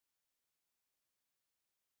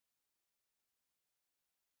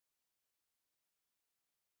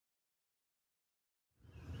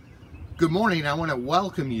Good morning. I want to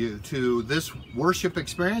welcome you to this worship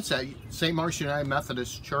experience at St. Mark's United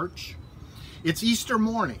Methodist Church. It's Easter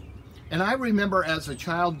morning, and I remember as a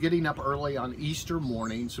child getting up early on Easter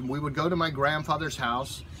mornings, and we would go to my grandfather's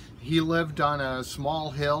house. He lived on a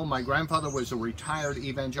small hill. My grandfather was a retired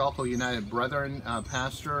Evangelical United Brethren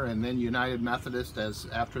pastor, and then United Methodist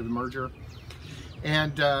after the merger.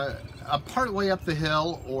 And partway up the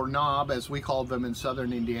hill, or knob as we called them in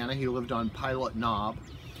southern Indiana, he lived on Pilot Knob.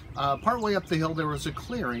 Partway up the hill there was a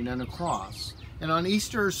clearing and a cross. And on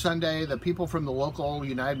Easter Sunday, the people from the local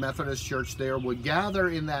United Methodist Church there would gather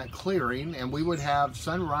in that clearing, and we would have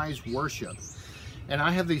sunrise worship. And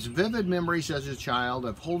I have these vivid memories as a child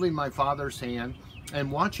of holding my father's hand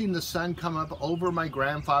and watching the sun come up over my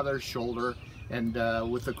grandfather's shoulder, and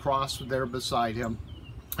with the cross there beside him,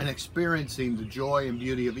 and experiencing the joy and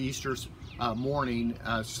beauty of Easter's morning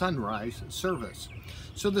sunrise service.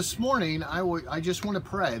 So this morning, I just want to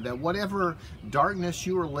pray that whatever darkness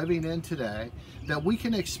you are living in today, that we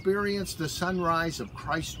can experience the sunrise of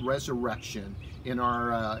Christ's resurrection in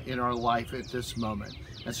our life at this moment.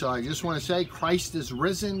 And so I just want to say, Christ is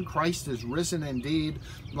risen. Christ is risen indeed.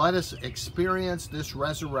 Let us experience this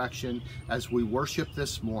resurrection as we worship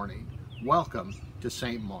this morning. Welcome to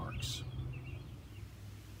St. Mark's.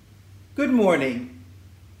 Good morning.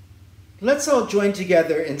 Let's all join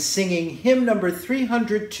together in singing hymn number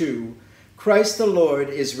 302, Christ the Lord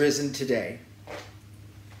is Risen Today.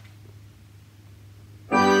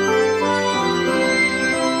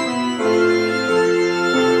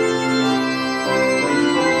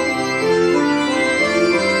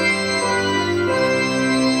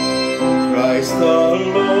 Christ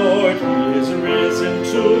the Lord is risen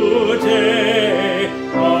today.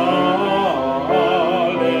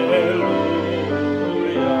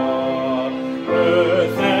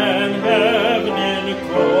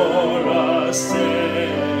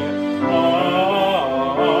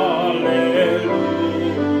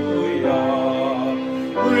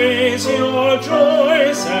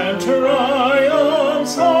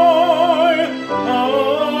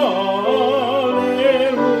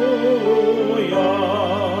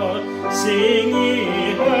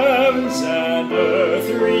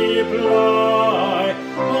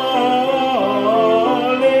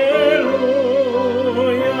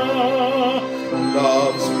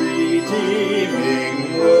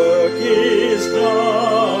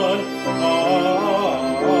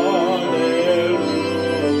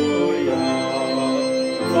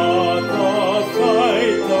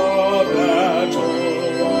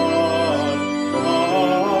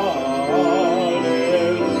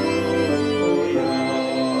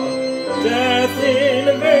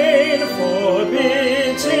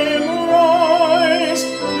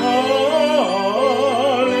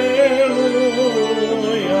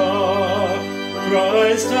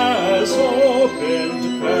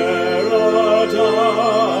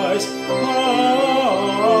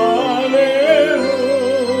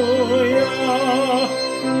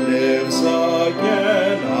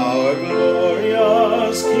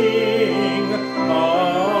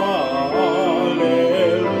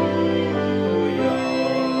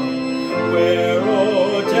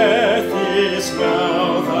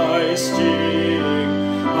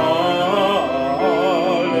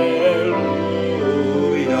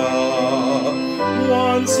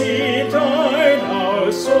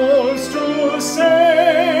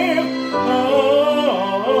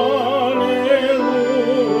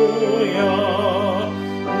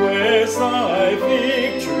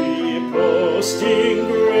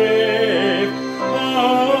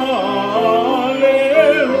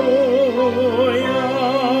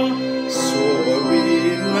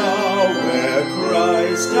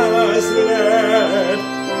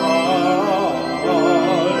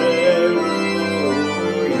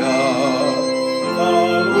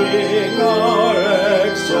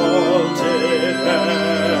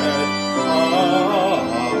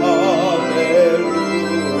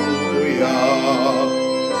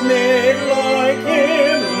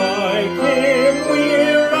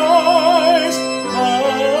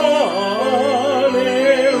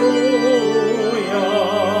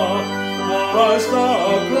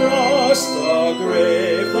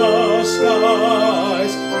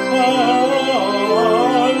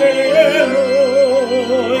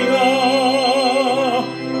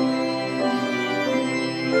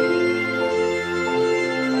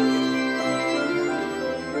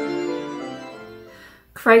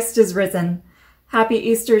 Christ is risen. Happy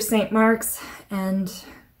Easter, St. Mark's, and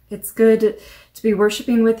it's good to be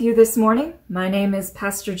worshiping with you this morning. My name is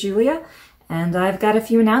Pastor Julia, and I've got a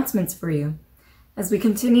few announcements for you. As we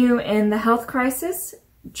continue in the health crisis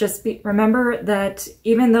just remember that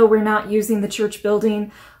even though we're not using the church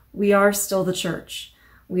building, we are still the church.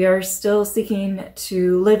 We are still seeking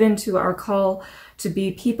to live into our call to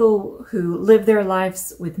be people who live their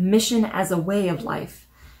lives with mission as a way of life.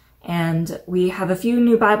 And we have a few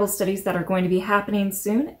new Bible studies that are going to be happening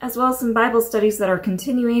soon, as well as some Bible studies that are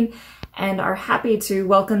continuing, and are happy to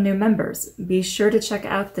welcome new members. Be sure to check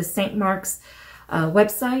out the St. Mark's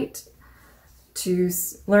website to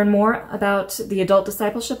learn more about the adult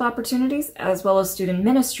discipleship opportunities, as well as student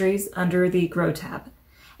ministries under the Grow tab.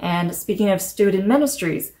 And speaking of student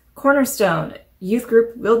ministries, Cornerstone Youth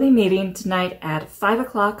Group will be meeting tonight at 5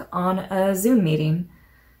 o'clock on a Zoom meeting.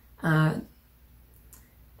 And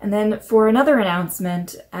then for another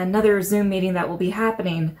announcement, another Zoom meeting that will be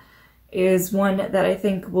happening is one that I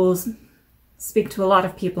think will speak to a lot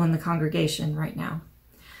of people in the congregation right now.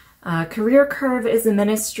 Career Curve is a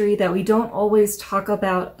ministry that we don't always talk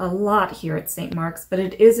about a lot here at St. Mark's, but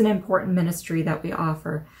it is an important ministry that we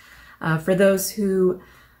offer for those who,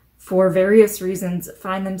 for various reasons,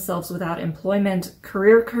 find themselves without employment.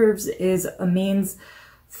 Career Curves is a means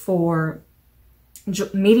for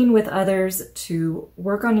meeting with others to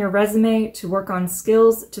work on your resume, to work on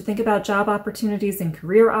skills, to think about job opportunities and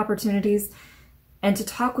career opportunities, and to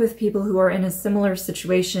talk with people who are in a similar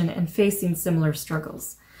situation and facing similar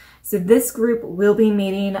struggles. So this group will be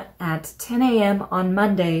meeting at 10 a.m. on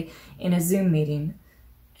Monday in a Zoom meeting.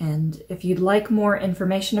 And if you'd like more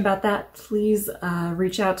information about that, please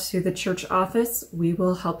reach out to the church office. We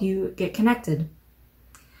will help you get connected.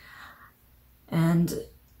 And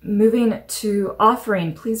moving to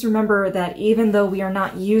offering, please remember that even though we are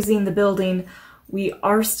not using the building, we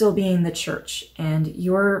are still being the church, and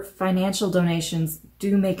your financial donations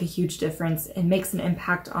do make a huge difference and makes an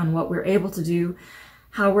impact on what we're able to do,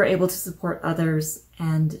 how we're able to support others,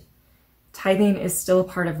 and tithing is still a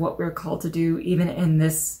part of what we're called to do even in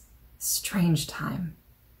this strange time.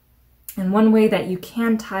 And one way that you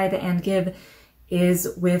can tithe and give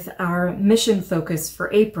is with our mission focus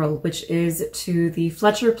for April, which is to the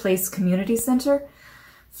Fletcher Place Community Center.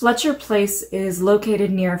 Fletcher Place is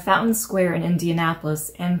located near Fountain Square in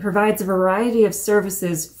Indianapolis and provides a variety of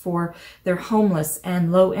services for their homeless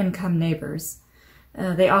and low-income neighbors.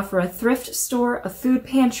 They offer a thrift store, a food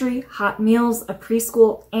pantry, hot meals, a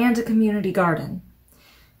preschool, and a community garden.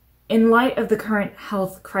 In light of the current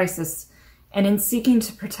health crisis, and in seeking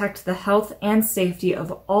to protect the health and safety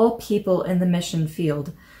of all people in the mission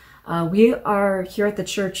field, we are here at the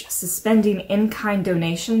church suspending in-kind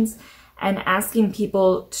donations and asking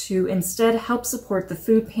people to instead help support the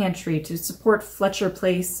food pantry, to support Fletcher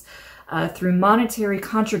Place through monetary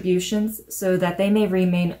contributions so that they may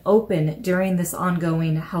remain open during this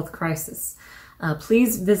ongoing health crisis.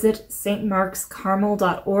 Please visit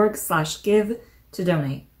stmarkscarmel.org/give to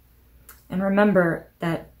donate. And remember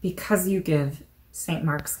that because you give, St.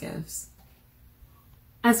 Mark's gives.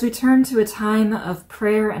 As we turn to a time of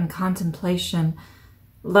prayer and contemplation,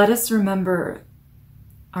 let us remember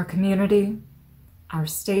our community, our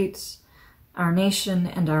state, our nation,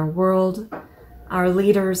 and our world, our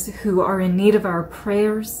leaders who are in need of our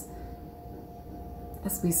prayers,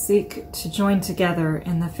 as we seek to join together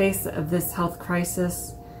in the face of this health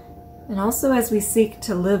crisis, and also as we seek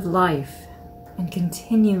to live life and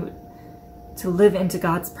continue to live into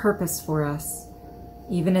God's purpose for us,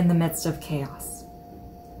 even in the midst of chaos.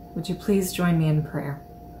 Would you please join me in prayer?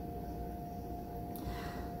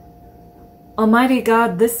 Almighty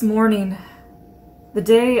God, this morning, the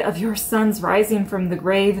day of your Son's rising from the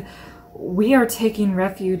grave, we are taking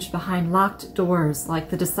refuge behind locked doors like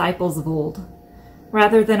the disciples of old.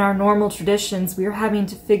 Rather than our normal traditions, we are having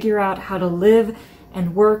to figure out how to live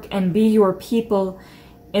and work and be your people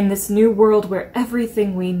in this new world where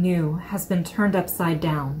everything we knew has been turned upside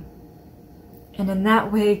down. And in that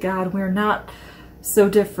way, God, we're not so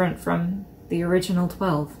different from the original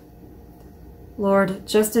 12. Lord,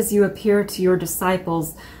 just as you appeared to your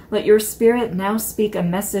disciples, let your Spirit now speak a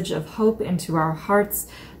message of hope into our hearts,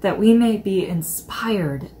 that we may be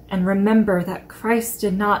inspired and remember that Christ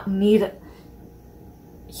did not need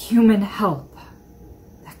human help,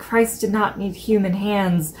 that Christ did not need human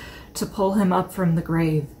hands to pull him up from the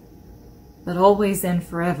grave, but always and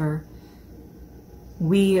forever,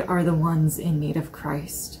 we are the ones in need of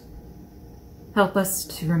Christ. Help us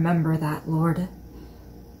to remember that, Lord.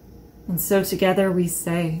 And so together we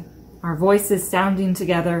say, our voices sounding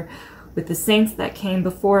together with the saints that came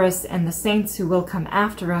before us and the saints who will come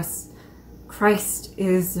after us, Christ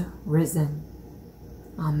is risen.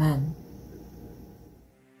 Amen.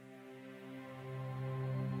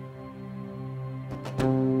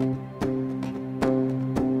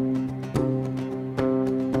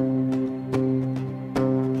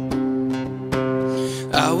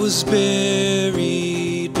 was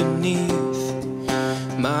buried beneath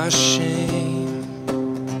my shame.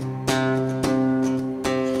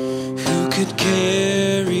 Who could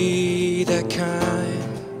carry that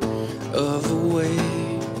kind of a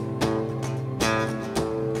weight?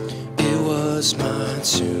 It was my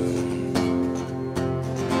tomb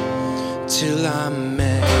till I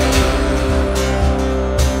met you.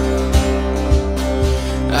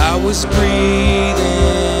 I was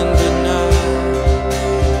breathing but not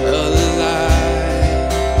alive.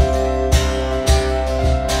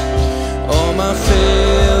 All my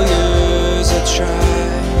failures I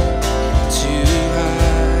tried to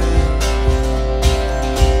hide.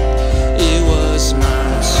 It was my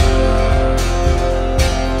tomb,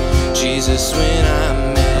 Jesus, when I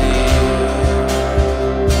met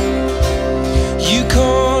you. You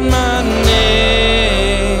called my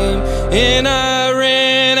name and I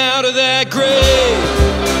ran out of that grave,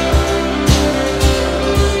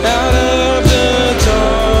 out of the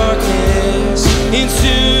darkness,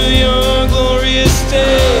 into your glorious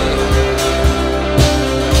day.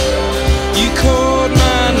 You called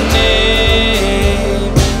my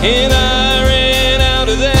name, and I ran out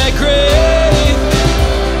of that grave,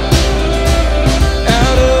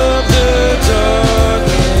 out of the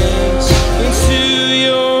darkness, into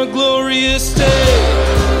your glorious day.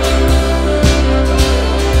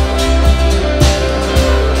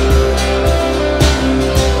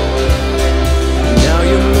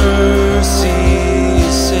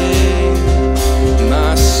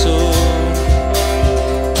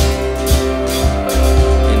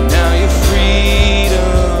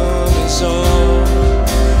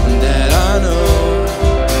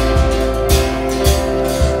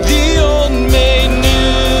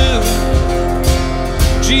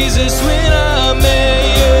 Jesus, when I met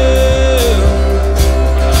you,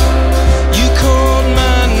 you called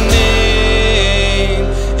my name,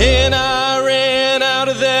 and I ran out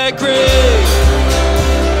of that grave,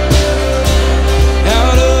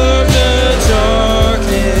 out of the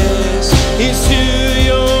darkness, into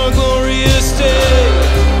your glorious day.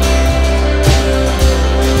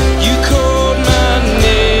 You called my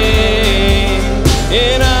name,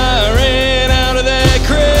 and I ran out of that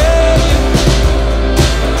grave,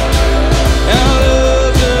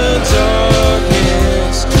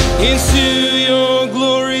 into your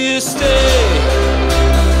glorious day.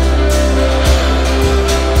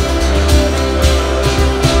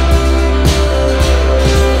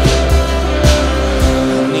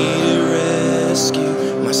 I needed rescue,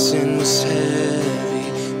 my sin was heavy,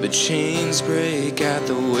 but chains break at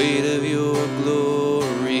the weight of your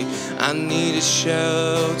glory. I needed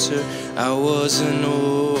shelter, I was an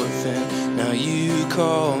orphan, now you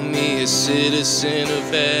call me a citizen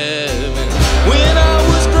of heaven. When I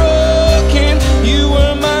was broken, you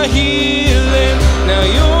were my healing. Now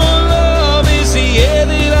your love is the air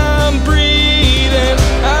that I'm breathing.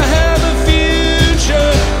 I have a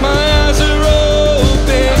future, my eyes are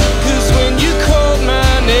open, 'cause when you called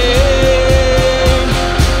my name,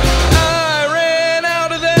 I ran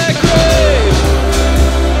out of that grave,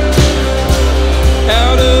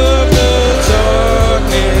 out of the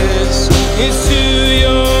darkness, into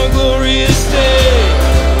your glorious day.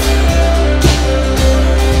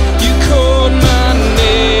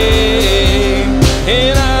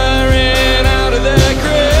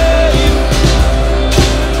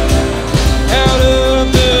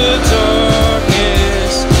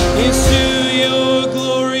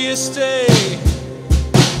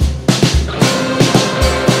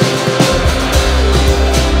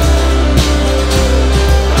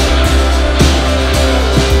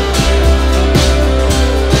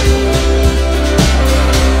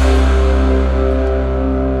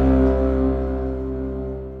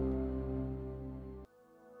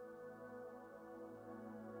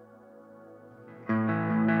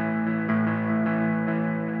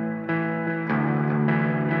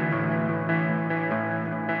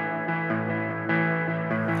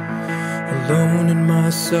 Alone in my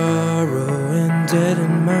sorrow and dead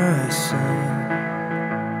in my sin,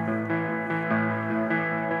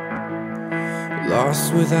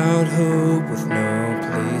 lost without hope, with no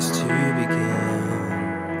place to begin.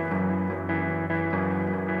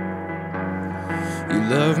 Your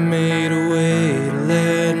love made a way to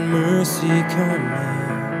let mercy come in.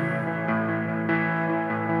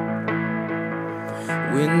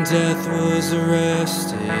 When death was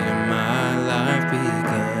arrested and my life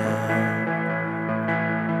began,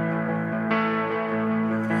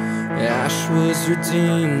 ash was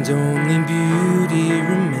redeemed, only beauty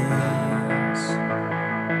remains.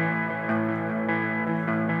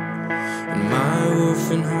 And my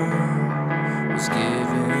orphan heart was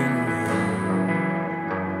given me.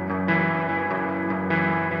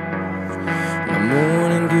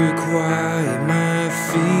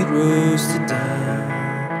 rose to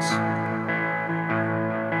dance.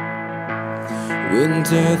 When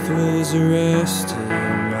death was arrested,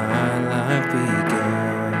 my life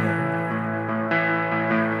began.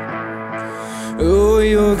 Oh,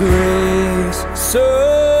 your grace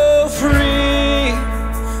so free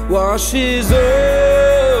washes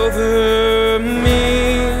over me.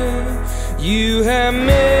 You have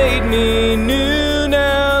made me new,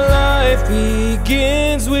 now life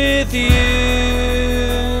begins with you.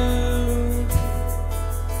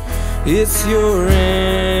 It's your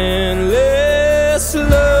endless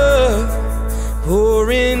love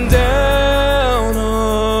pouring down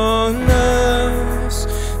on us.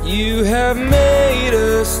 You have made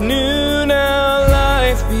us new, now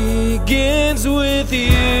life begins with you.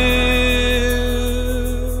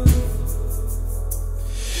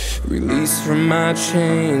 Released from my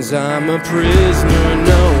chains, I'm a prisoner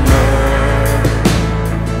no more.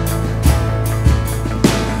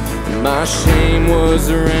 My shame was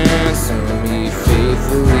a ransom he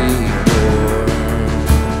faithfully bore.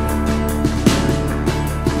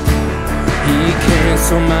 He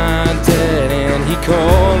canceled my debt and he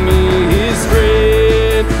called me his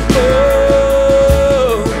friend.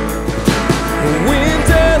 Oh, when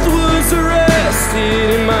death was arrested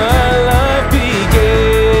and my life began.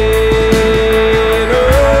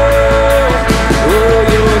 Oh,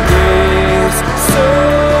 your grace so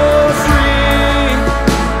free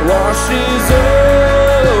washes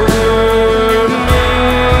over me.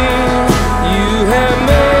 You have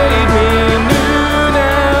made me new,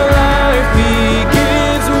 now life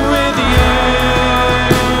begins with you.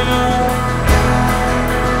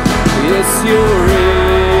 It's your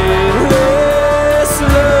endless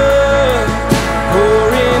love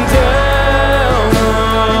pouring down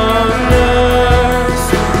on us.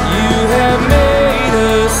 You have made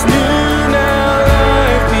us new, now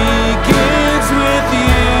life begins with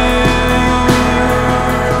you.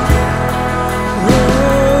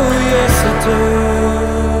 Oh, yes it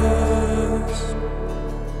does.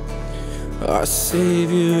 Our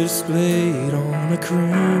Savior displayed on a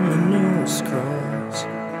criminal's cross.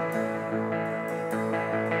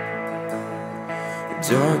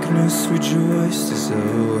 Darkness rejoiced as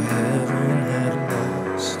though heaven had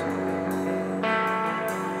lost.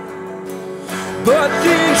 But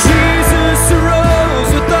then Jesus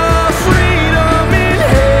arose with our freedom in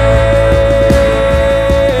hand.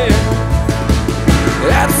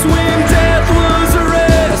 That's when death was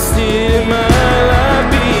arrested, my life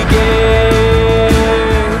began.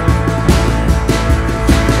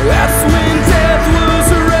 That's when death was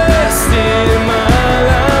arrested, my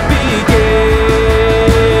life began.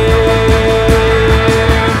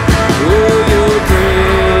 Oh, your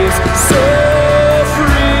grace so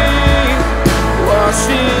free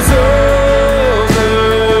washes over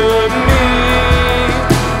me.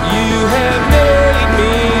 You have made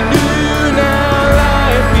me new, now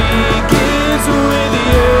life begins with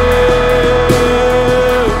you.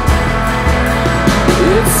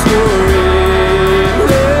 It's your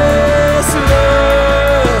endless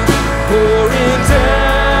love pouring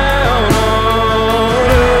down on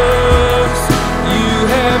us. You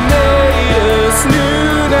have made us new,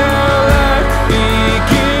 now life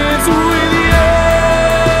begins with you.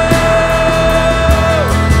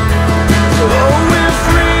 Oh, we're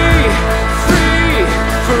free, free,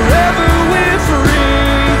 forever we're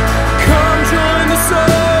free. Come join the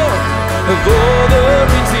soul of all the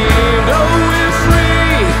redeemed. Oh, we're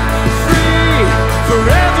free, free,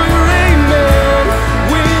 forever, amen.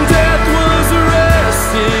 When death was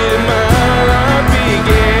arrested, my life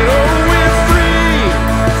began. Oh, we're free,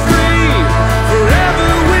 free, forever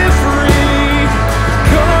we're free.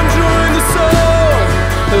 Come join the soul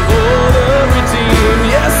of all the redeemed.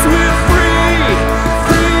 Yes, we're free,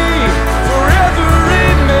 free, forever,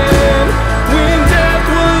 amen. When death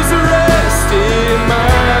was arrested,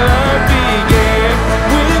 my life began.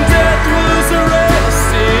 When death was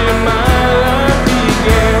arrested, my life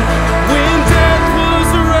began. When death was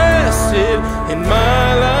arrested, and my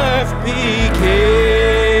life began.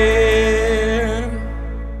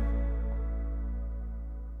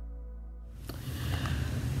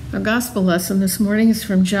 Our gospel lesson this morning is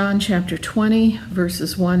from John chapter 20,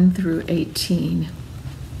 verses 1 through 18.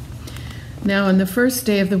 Now on the first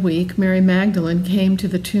day of the week, Mary Magdalene came to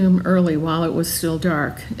the tomb early while it was still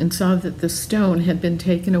dark, and saw that the stone had been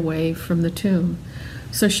taken away from the tomb.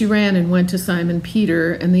 So she ran and went to Simon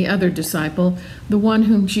Peter and the other disciple, the one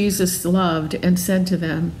whom Jesus loved, and said to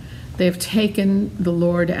them, "They have taken the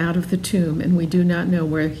Lord out of the tomb, and we do not know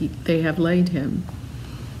where they have laid him."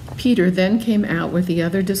 Peter then came out with the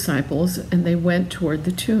other disciples, and they went toward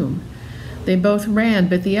the tomb. They both ran,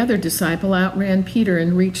 but the other disciple outran Peter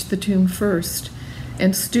and reached the tomb first.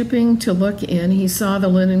 And stooping to look in, he saw the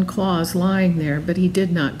linen cloths lying there, but he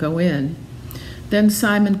did not go in. Then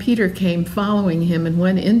Simon Peter came following him and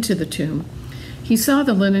went into the tomb. He saw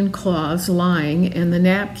the linen cloths lying, and the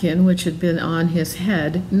napkin which had been on his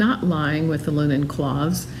head not lying with the linen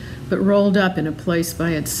cloths, but rolled up in a place by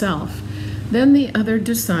itself. Then the other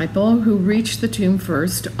disciple, who reached the tomb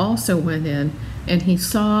first, also went in, and he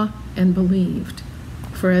saw and believed.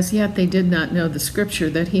 For as yet they did not know the scripture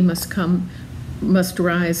that he must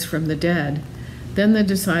rise from the dead. Then the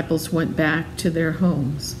disciples went back to their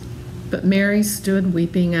homes. But Mary stood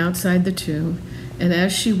weeping outside the tomb, and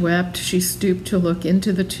as she wept, she stooped to look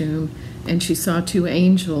into the tomb, and she saw two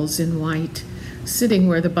angels in white, sitting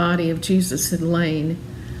where the body of Jesus had lain,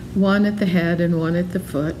 one at the head and one at the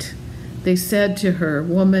foot. They said to her,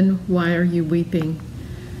 "Woman, why are you weeping?"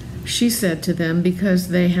 She said to them, "Because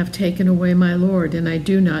they have taken away my Lord, and I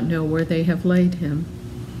do not know where they have laid him."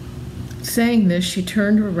 Saying this, she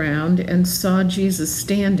turned around and saw Jesus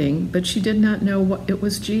standing, but she did not know it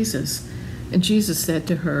was Jesus. And Jesus said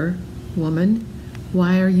to her, "Woman,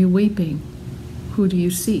 why are you weeping? Who do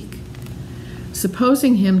you seek?"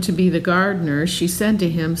 Supposing him to be the gardener, she said to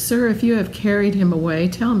him, "Sir, if you have carried him away,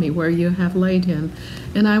 tell me where you have laid him,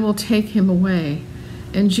 and I will take him away."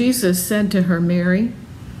 And Jesus said to her, "Mary."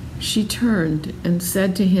 She turned and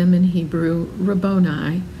said to him in Hebrew,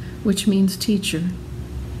 "Rabboni," which means teacher.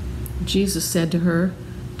 Jesus said to her,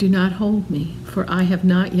 "Do not hold me, for I have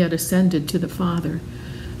not yet ascended to the Father.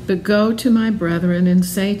 But go to my brethren and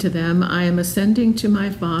say to them, I am ascending to my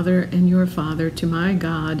Father and your Father, to my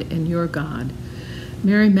God and your God."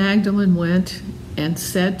 Mary Magdalene went and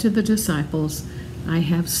said to the disciples, "I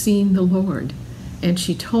have seen the Lord." And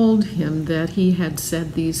she told him that he had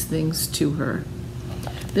said these things to her.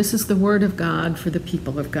 This is the word of God for the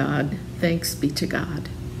people of God. Thanks be to God.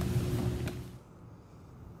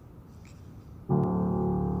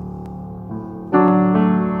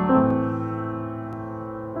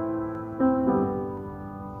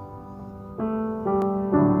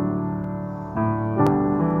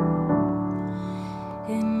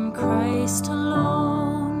 In Christ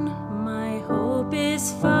alone my hope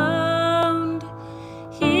is found.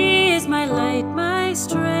 He is my light, my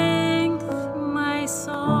strength, my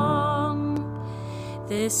song.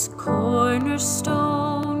 This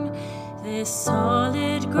cornerstone, this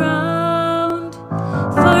solid ground,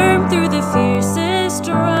 firm through the fiercest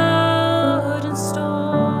drought and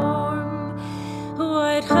storm.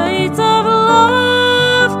 What heights of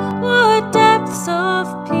love, what depths of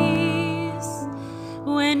peace,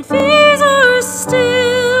 when fears are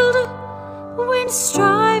stilled, when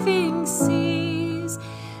striving cease.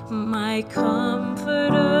 My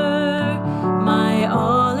comforter, my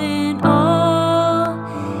all in all,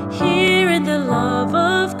 here in the love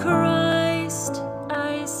of Christ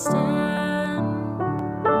I stand.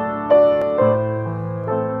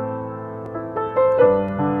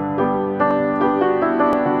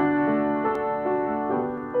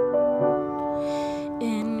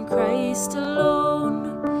 In Christ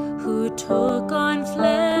alone, who took on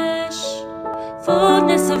flesh,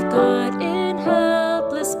 fullness of God in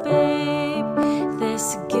helpless babe,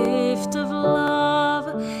 this gift of love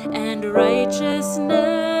and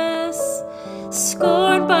righteousness,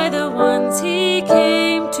 scorned by the ones he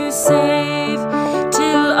came to save,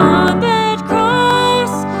 till on that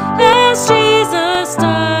cross, as Jesus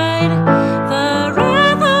died, the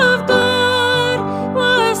wrath of God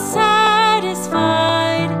was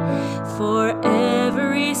satisfied. For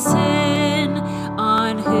every sin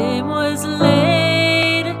on him was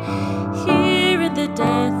laid. Here in the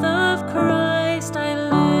death of Christ I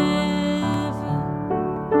live.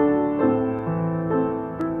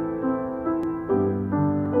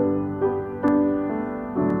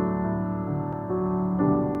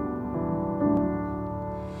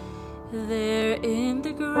 There in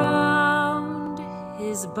the ground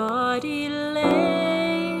his body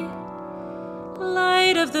lay,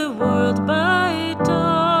 light of the world by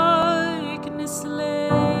darkness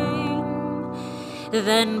slain.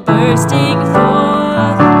 Then bursting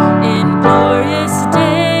forth in glorious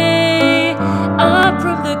day, up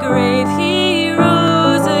from the grave he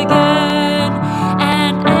rose again.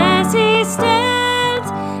 And as he stands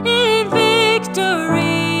in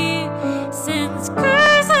victory, since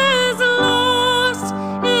curse has lost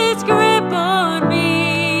its grip on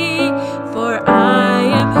me, for I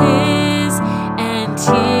am his and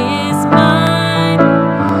he is mine,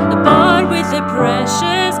 bought with the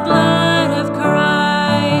precious blood of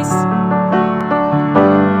Christ.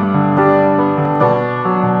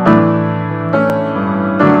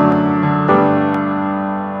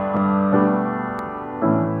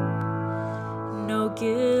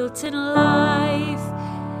 doubt in life,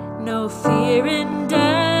 no fear in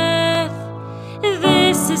death.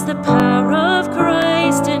 This is the power of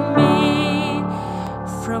Christ in me.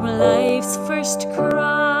 From life's first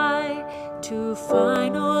cry to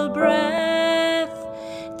final breath,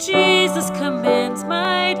 Jesus commands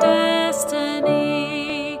my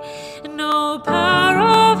destiny. No power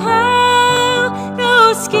of hell,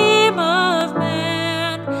 no scheme of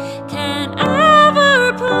man can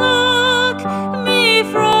ever pluck me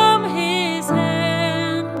from his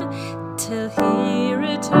hand till he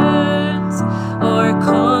returns or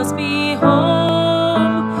calls me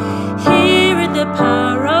home. Here in the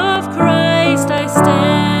power of Christ I stand.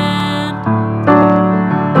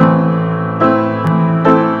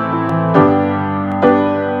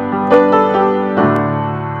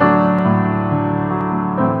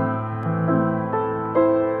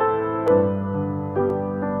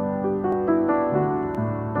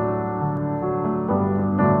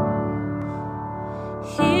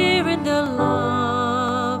 Here in the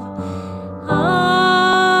love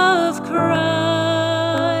of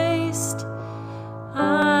Christ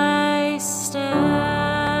I stand.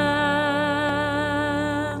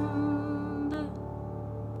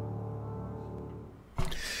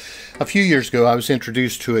 A few years ago, I was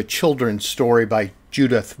introduced to a children's story by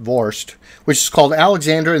Judith Vorst, which is called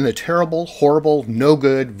Alexander and the Terrible, Horrible, No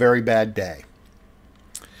Good, Very Bad Day.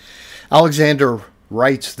 Alexander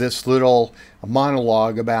writes this little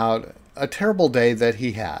monologue about a terrible day that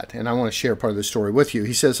he had, and I want to share part of the story with you.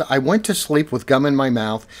 He says, I went to sleep with gum in my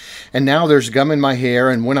mouth, and now there's gum in my hair,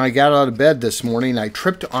 and when I got out of bed this morning, I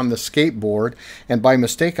tripped on the skateboard, and by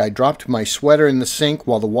mistake, I dropped my sweater in the sink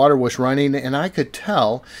while the water was running, and I could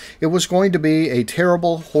tell it was going to be a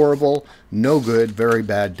terrible, horrible, no good, very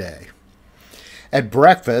bad day. At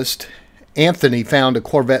breakfast, Anthony found a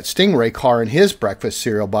Corvette Stingray car in his breakfast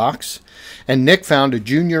cereal box, and Nick found a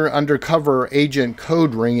junior undercover agent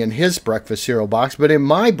code ring in his breakfast cereal box, but in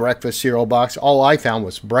my breakfast cereal box, all I found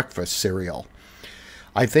was breakfast cereal.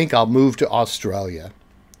 I think I'll move to Australia.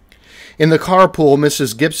 In the carpool,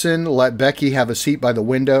 Mrs. Gibson let Becky have a seat by the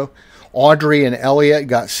window. Audrey and Elliot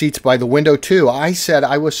got seats by the window too. I said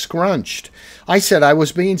I was scrunched. I said I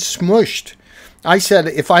was being smushed. I said,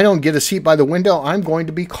 if I don't get a seat by the window, I'm going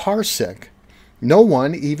to be car sick. No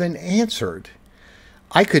one even answered.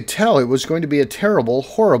 I could tell it was going to be a terrible,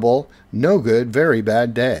 horrible, no good, very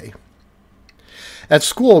bad day. At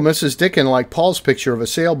school, Mrs. Dickon liked Paul's picture of a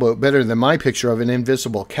sailboat better than my picture of an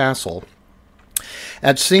invisible castle.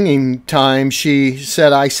 At singing time, she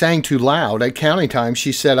said I sang too loud. At counting time,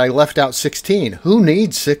 she said I left out 16. Who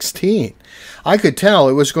needs 16? I could tell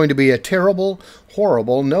it was going to be a terrible,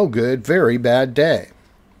 horrible, no good, very bad day.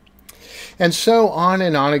 And so on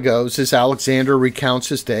and on it goes as Alexander recounts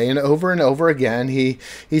his day, and over again he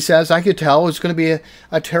says, I could tell it was going to be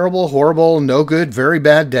a terrible, horrible, no good, very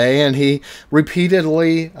bad day, and he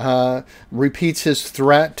repeatedly repeats his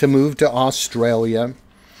threat to move to Australia.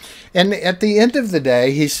 And at the end of the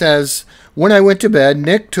day, he says, when I went to bed,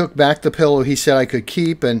 Nick took back the pillow he said I could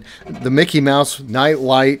keep, and the Mickey Mouse night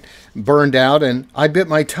light burned out, and I bit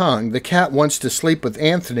my tongue. The cat wants to sleep with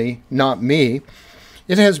Anthony, not me.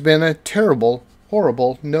 It has been a terrible,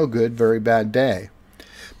 horrible, no good, very bad day.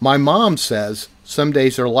 My mom says some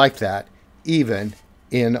days are like that, even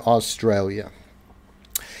in Australia.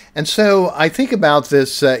 And so I think about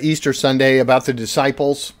this Easter Sunday, about the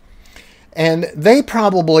disciples, and they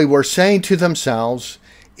probably were saying to themselves,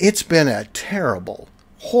 it's been a terrible,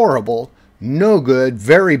 horrible, no good,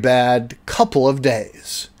 very bad couple of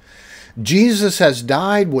days. Jesus has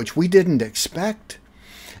died, which we didn't expect.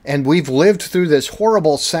 And we've lived through this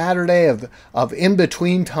horrible Saturday of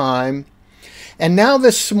in-between time. And now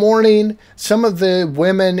this morning, some of the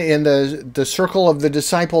women in the circle of the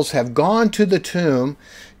disciples have gone to the tomb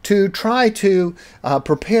to try to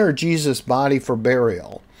prepare Jesus' body for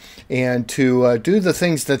burial, and to do the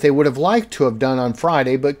things that they would have liked to have done on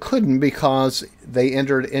Friday, but couldn't because they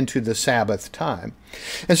entered into the Sabbath time.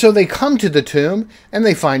 And so they come to the tomb, and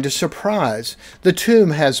they find a surprise. The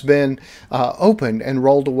tomb has been opened and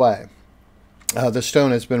rolled away. The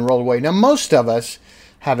stone has been rolled away. Now, most of us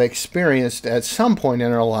have experienced at some point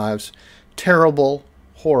in our lives terrible,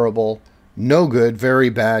 horrible, no good, very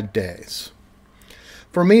bad days.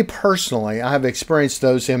 For me personally, I have experienced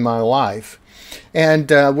those in my life. And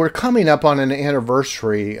we're coming up on an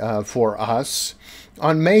anniversary for us.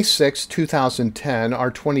 On May 6, 2010, our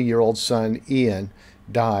 20-year-old son, Ian,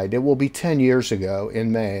 died. It will be 10 years ago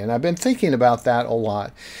in May. And I've been thinking about that a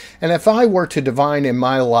lot. And if I were to define in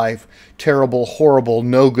my life terrible, horrible,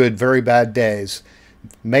 no good, very bad days,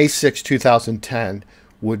 May 6, 2010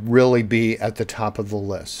 would really be at the top of the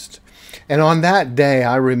list. And on that day,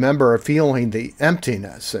 I remember feeling the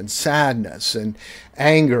emptiness and sadness and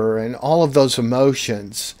anger and all of those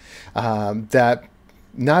emotions that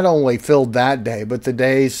not only filled that day, but the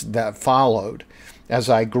days that followed as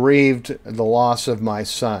I grieved the loss of my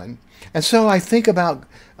son. And so I think about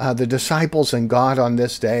the disciples and God on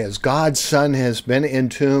this day as God's Son has been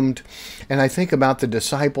entombed. And I think about the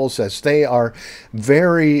disciples as they are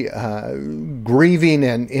very grieving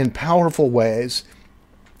and in powerful ways.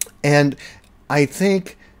 And I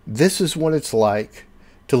think this is what it's like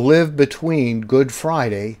to live between Good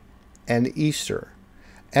Friday and Easter.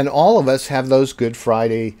 And all of us have those Good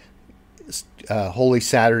Friday, Holy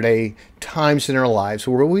Saturday times in our lives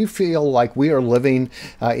where we feel like we are living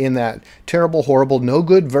in that terrible, horrible, no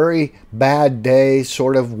good, very bad day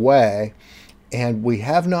sort of way. And we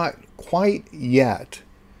have not quite yet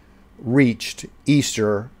reached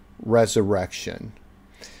Easter resurrection.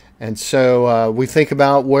 And so we think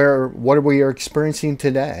about what we are experiencing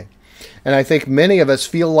today. And I think many of us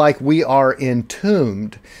feel like we are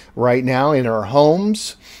entombed right now in our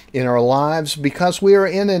homes, in our lives, because we are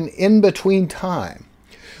in an in-between time.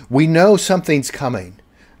 We know something's coming,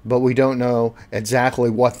 but we don't know exactly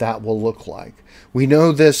what that will look like. We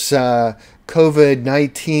know this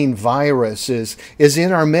COVID-19 virus is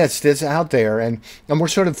in our midst, it's out there, and we're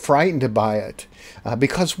sort of frightened by it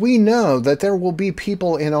because we know that there will be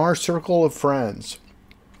people in our circle of friends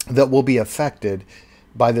that will be affected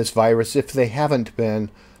by this virus if they haven't been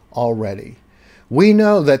already. We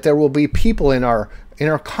know that there will be people in our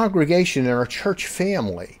congregation, in our church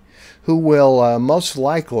family, who will most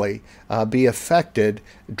likely be affected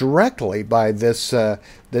directly by this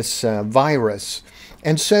virus.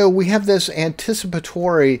 And so we have this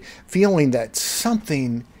anticipatory feeling that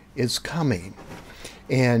something is coming.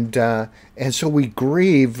 And so we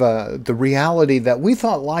grieve the reality that we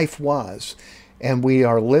thought life was. And we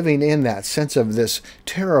are living in that sense of this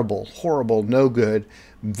terrible, horrible, no good,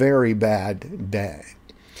 very bad day.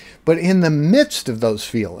 But in the midst of those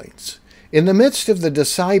feelings, in the midst of the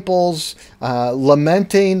disciples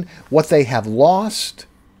lamenting what they have lost,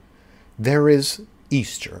 there is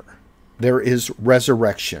Easter. There is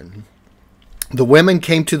resurrection. The women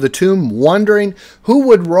came to the tomb wondering who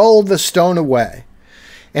would roll the stone away.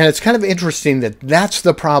 And it's kind of interesting that that's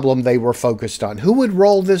the problem they were focused on. Who would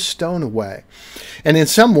roll this stone away? And in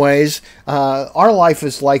some ways, our life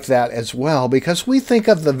is like that as well, because we think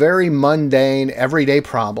of the very mundane, everyday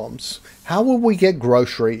problems. How will we get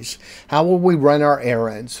groceries? How will we run our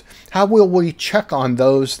errands? How will we check on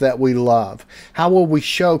those that we love? How will we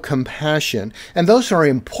show compassion? And those are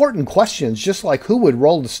important questions, just like who would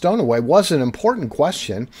roll the stone away was an important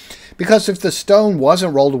question, because if the stone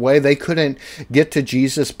wasn't rolled away, they couldn't get to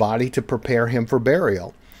Jesus' body to prepare him for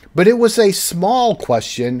burial. But it was a small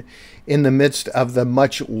question in the midst of the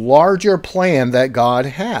much larger plan that God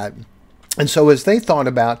had. And so as they thought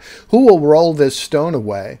about who will roll this stone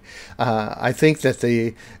away, I think that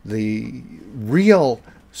the real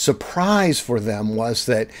surprise for them was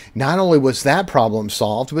that not only was that problem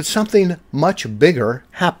solved, but something much bigger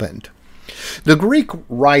happened. The Greek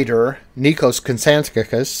writer Nikos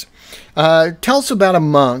Kazantzakis tells about a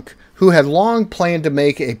monk who had long planned to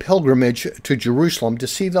make a pilgrimage to Jerusalem to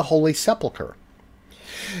see the Holy Sepulchre.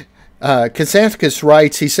 Kazantzakis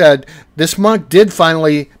writes, he said, this monk did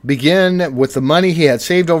finally begin with the money he had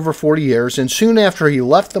saved over 40 years, and soon after he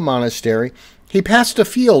left the monastery, he passed a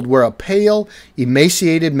field where a pale,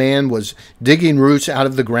 emaciated man was digging roots out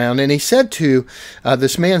of the ground, and he said to,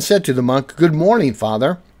 this man said to the monk, "Good morning,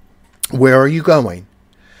 Father. Where are you going?"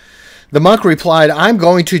 The monk replied, "I'm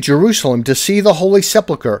going to Jerusalem to see the Holy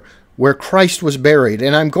Sepulchre where Christ was buried,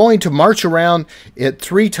 and I'm going to march around it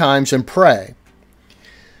 3 times and pray."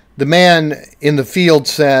 The man in the field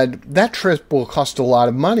said, "That trip will cost a lot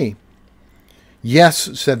of money."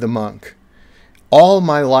 "Yes," said the monk, "all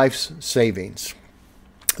my life's savings."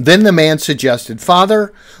 Then the man suggested,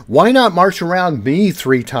 "Father, why not march around me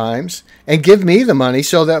 3 times and give me the money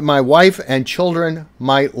so that my wife and children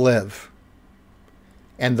might live?"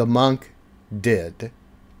 And the monk did.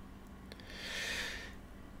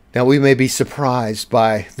 Now we may be surprised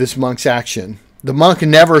by this monk's action. The monk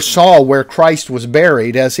never saw where Christ was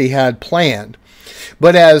buried as he had planned.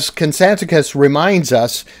 But as Kazantzakis reminds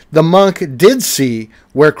us, the monk did see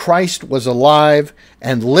where Christ was alive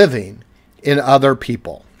and living in other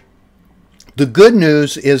people. The good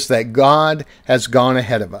news is that God has gone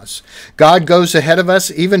ahead of us. God goes ahead of us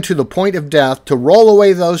even to the point of death to roll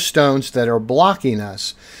away those stones that are blocking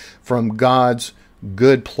us from God's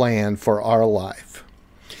good plan for our life.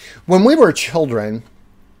 When we were children,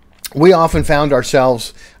 we often found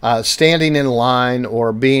ourselves standing in line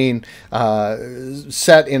or being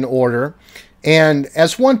set in order. And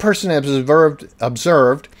as one person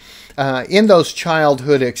observed in those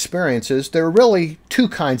childhood experiences, there are really two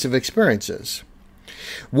kinds of experiences.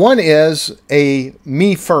 One is a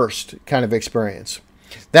me first kind of experience.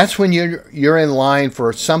 That's when you're in line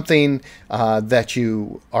for something that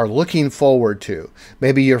you are looking forward to.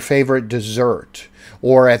 Maybe your favorite dessert,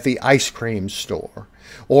 or at the ice cream store,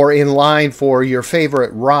 or in line for your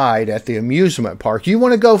favorite ride at the amusement park. You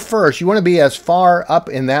want to go first. You want to be as far up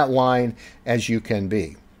in that line as you can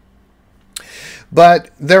be. But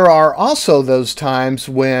there are also those times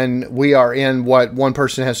when we are in what one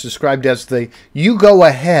person has described as the you go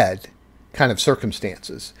ahead kind of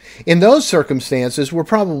circumstances. In those circumstances, we're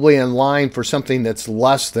probably in line for something that's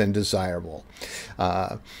less than desirable.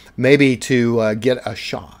 Maybe to get a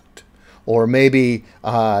shot, or maybe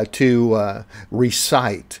to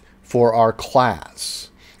recite for our class,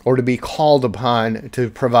 or to be called upon to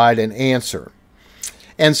provide an answer.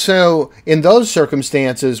 And so in those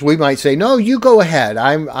circumstances, we might say, no, you go ahead.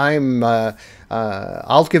 I'll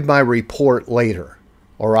give my report later,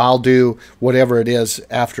 or I'll do whatever it is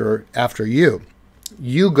after you.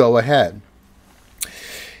 You go ahead.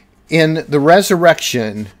 In the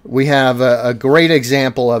resurrection, we have a great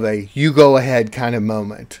example of a you go ahead kind of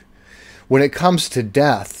moment. When it comes to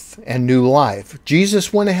death and new life,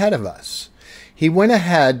 Jesus went ahead of us. He went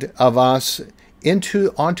ahead of us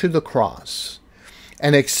onto the cross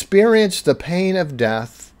and experienced the pain of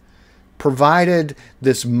death, provided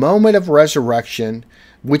this moment of resurrection,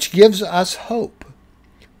 which gives us hope,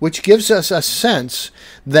 which gives us a sense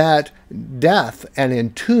that death and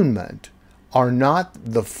entombment are not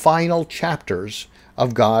the final chapters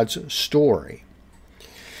of God's story.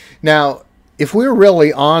 Now, if we're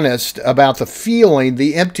really honest about the feeling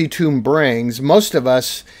the empty tomb brings, most of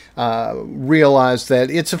us realize that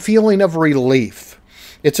it's a feeling of relief.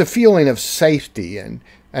 It's a feeling of safety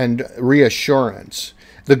and reassurance.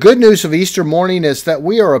 The good news of Easter morning is that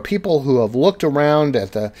we are a people who have looked around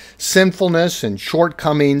at the sinfulness and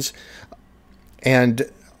shortcomings and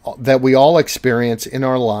that we all experience in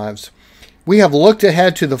our lives. We have looked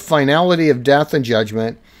ahead to the finality of death and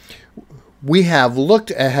judgment. We have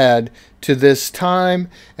looked ahead to this time,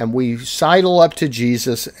 and we sidle up to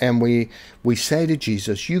Jesus, and we say to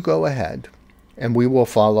Jesus, you go ahead, and we will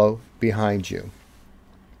follow behind you.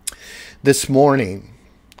 This morning,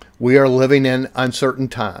 we are living in uncertain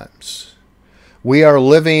times. We are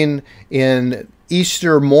living in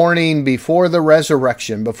Easter morning before the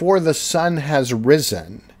resurrection, before the sun has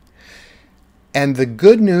risen. And the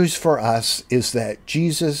good news for us is that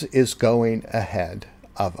Jesus is going ahead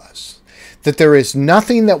of us. That there is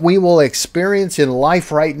nothing that we will experience in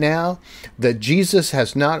life right now that Jesus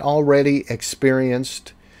has not already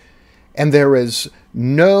experienced. And there is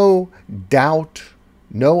no doubt,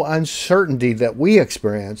 no uncertainty that we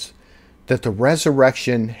experience that the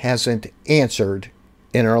resurrection hasn't answered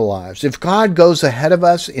in our lives. If God goes ahead of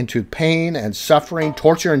us into pain and suffering,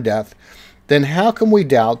 torture and death, then how can we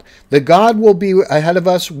doubt that God will be ahead of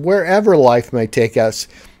us wherever life may take us,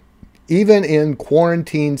 even in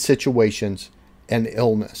quarantine situations and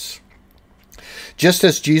illness? Just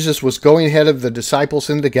as Jesus was going ahead of the disciples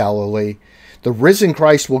into Galilee, the risen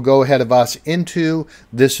Christ will go ahead of us into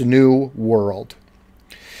this new world.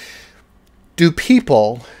 Do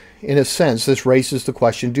people, in a sense, this raises the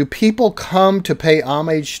question, do people come to pay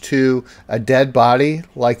homage to a dead body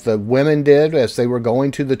like the women did as they were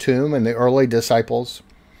going to the tomb and the early disciples?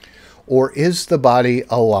 Or is the body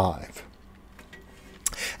alive?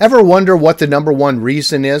 Ever wonder what the number one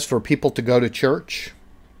reason is for people to go to church?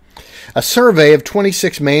 A survey of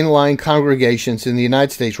 26 mainline congregations in the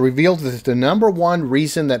United States revealed that the number one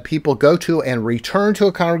reason that people go to and return to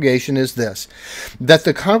a congregation is this: that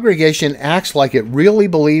the congregation acts like it really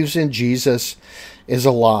believes in Jesus is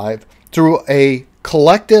alive through a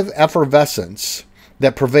collective effervescence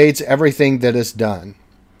that pervades everything that is done.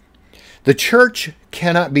 The church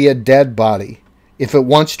cannot be a dead body if it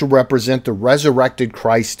wants to represent the resurrected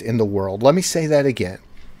Christ in the world. Let me say that again.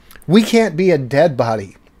 We can't be a dead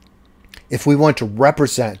body if we want to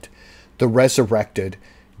represent the resurrected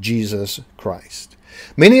Jesus Christ.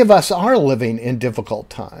 Many of us are living in difficult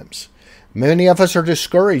times. Many of us are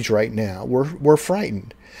discouraged right now. We're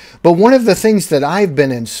frightened. But one of the things that I've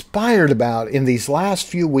been inspired about in these last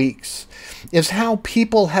few weeks is how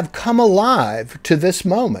people have come alive to this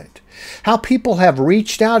moment. How people have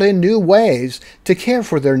reached out in new ways to care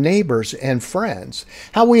for their neighbors and friends.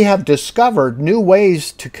 How we have discovered new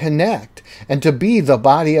ways to connect and to be the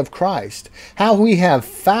body of Christ. How we have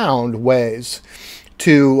found ways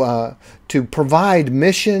to provide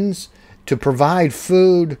missions, to provide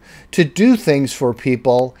food, to do things for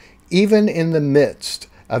people, even in the midst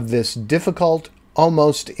of this difficult,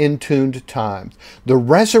 almost intuned time. The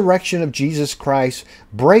resurrection of Jesus Christ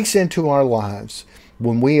breaks into our lives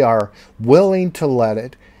when we are willing to let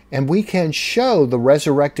it, and we can show the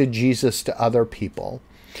resurrected Jesus to other people.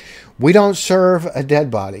 We don't serve a dead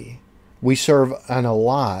body. We serve an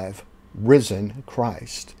alive, risen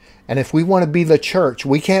Christ. And if we want to be the church,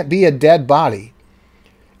 we can't be a dead body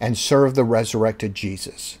and serve the resurrected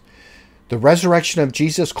Jesus. The resurrection of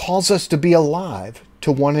Jesus calls us to be alive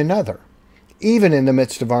to one another, even in the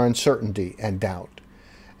midst of our uncertainty and doubt.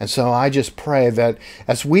 And so I just pray that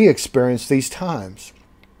as we experience these times,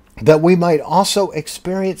 that we might also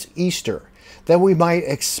experience Easter, that we might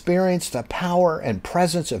experience the power and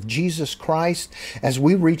presence of Jesus Christ as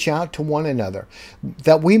we reach out to one another,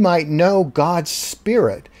 that we might know God's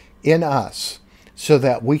Spirit in us, so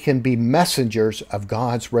that we can be messengers of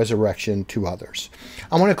God's resurrection to others.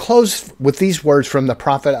 I want to close with these words from the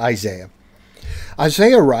prophet Isaiah.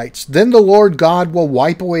 Isaiah writes, "Then the Lord God will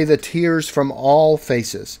wipe away the tears from all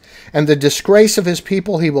faces, and the disgrace of his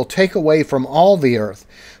people he will take away from all the earth,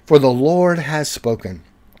 for the Lord has spoken.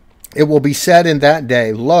 It will be said in that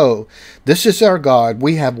day, Lo, this is our God,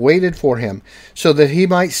 we have waited for him, so that he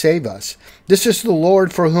might save us. This is the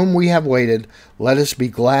Lord for whom we have waited. Let us be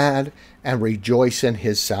glad and rejoice in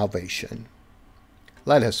his salvation."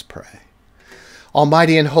 Let us pray.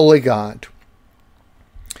 Almighty and holy God,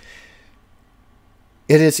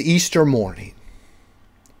 it is Easter morning,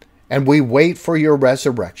 and we wait for your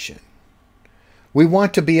resurrection. We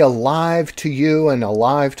want to be alive to you and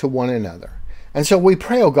alive to one another. And so we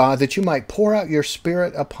pray, O God, that you might pour out your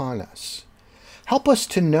Spirit upon us. Help us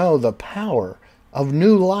to know the power of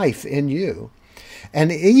new life in you.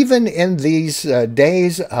 And even in these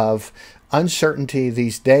days of uncertainty,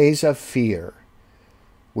 these days of fear,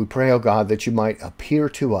 we pray, O God, that you might appear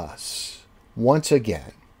to us once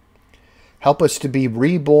again. Help us to be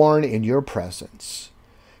reborn in your presence.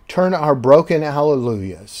 Turn our broken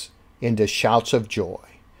hallelujahs into shouts of joy.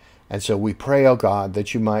 And so we pray, O God,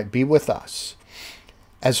 that you might be with us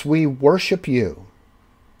as we worship you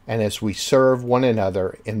and as we serve one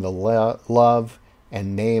another in the love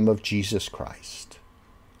and name of Jesus Christ.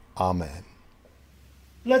 Amen.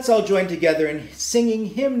 Let's all join together in singing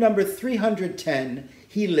hymn number 310,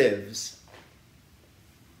 He Lives.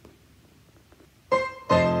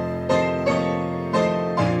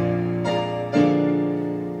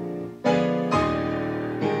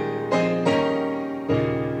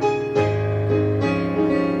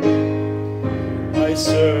 I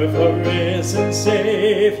serve a risen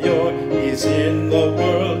Savior, He's in the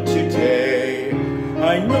world today.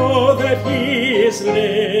 I know that He is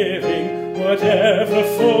living, whatever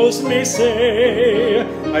foes may say.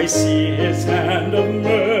 I see His hand of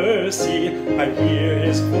mercy, I hear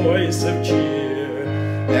His voice of cheer.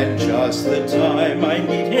 And just the time I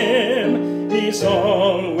need Him, He's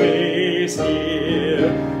always near.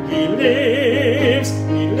 He lives,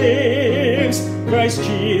 Christ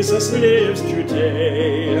Jesus lives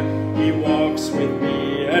today. He walks with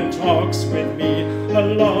me and talks with me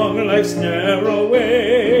along life's narrow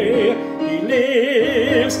way. He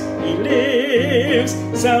lives,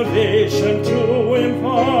 salvation to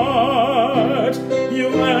impart. You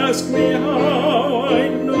ask me how I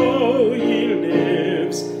know He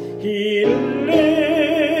lives. He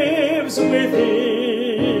lives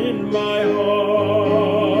within my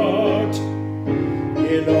heart.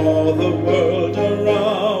 In all the world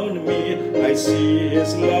around me, I see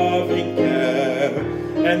His loving care.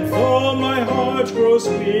 And though my heart grows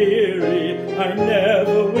weary, I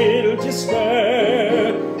never will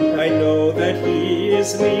despair. I know that He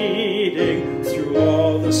is leading through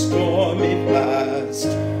all the stormy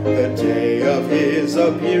past. The day of His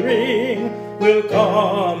appearing will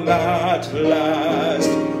come at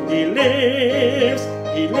last. He lives,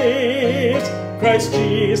 Christ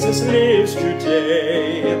Jesus lives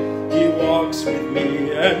today. He walks with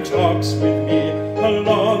me and talks with me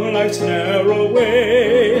along life's narrow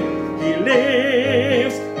way. He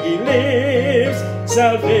lives,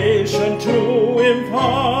 salvation to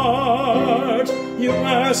impart. You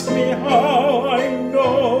ask me how I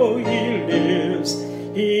know He lives.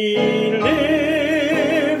 He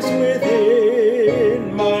lives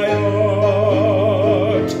within my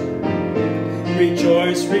heart.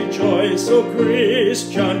 Rejoice, rejoice, O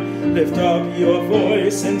Christian, lift up your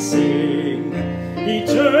voice and sing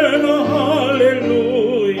eternal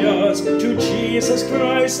hallelujahs to Jesus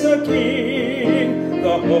Christ the King,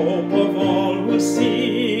 the hope of all who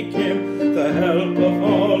seek Him, the help of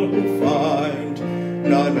all who find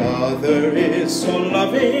none Father is so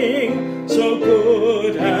loving, so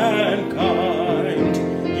good and kind.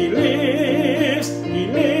 He lives,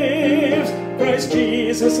 Christ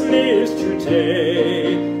Jesus lives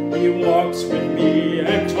today. He walks with me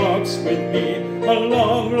and talks with me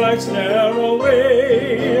along life's narrow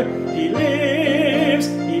way. He lives,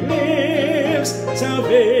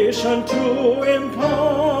 salvation to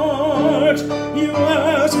impart. You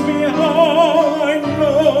ask me how I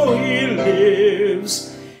know He lives.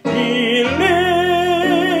 He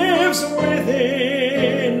lives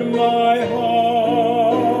within my heart.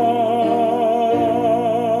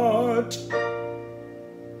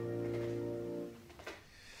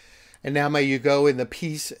 And now may you go in the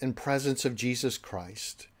peace and presence of Jesus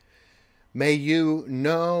Christ. May you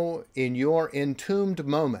know in your entombed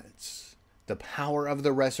moments the power of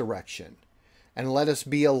the resurrection, and let us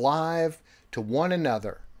be alive to one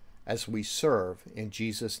another as we serve in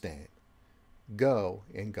Jesus' name. Go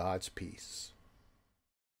in God's peace.